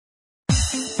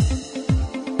I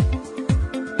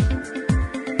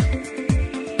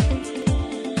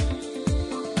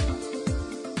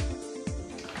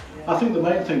think the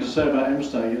main thing to say about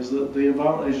MSTAG is that the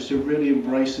Environment Agency really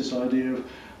embraced this idea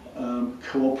of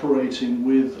cooperating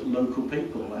with local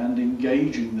people and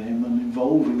engaging them and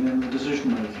involving them in the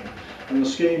decision making. And the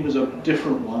scheme is a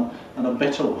different one and a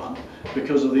better one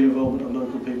because of the involvement of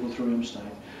local people through MSTAG.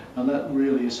 And that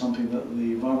really is something that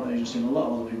the Environment Agency and a lot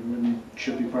of other people really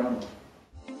should be proud of.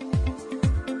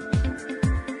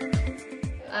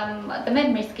 The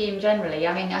Medmerry scheme generally,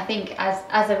 I mean, I think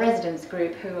as a residents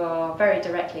group who are very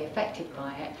directly affected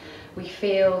by it, we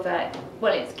feel that,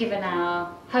 well, it's given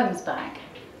our homes back,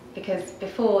 because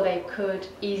before they could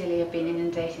easily have been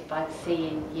inundated by the sea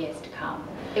in years to come.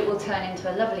 It will turn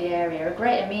into a lovely area, a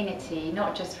great amenity,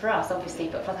 not just for us obviously,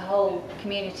 but for the whole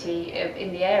community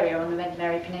in the area on the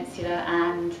Medmerry Peninsula,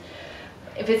 and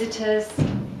visitors,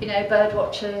 you know, bird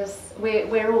watchers.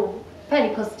 We're all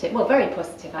fairly positive, well, very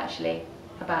positive actually,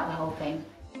 about the whole thing.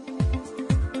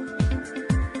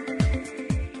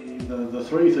 The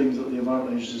three things that the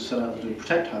Environment Agency set out to do: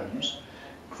 protect homes,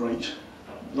 great,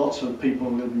 lots of people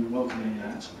are going to be welcoming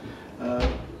that.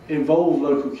 Involve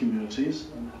local communities,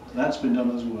 that's been done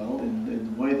as well in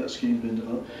the way that scheme's been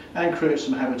developed, and create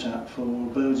some habitat for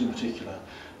birds in particular.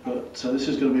 But this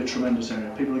is going to be a tremendous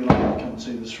area. People are going to come and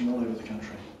see this from all over the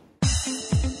country.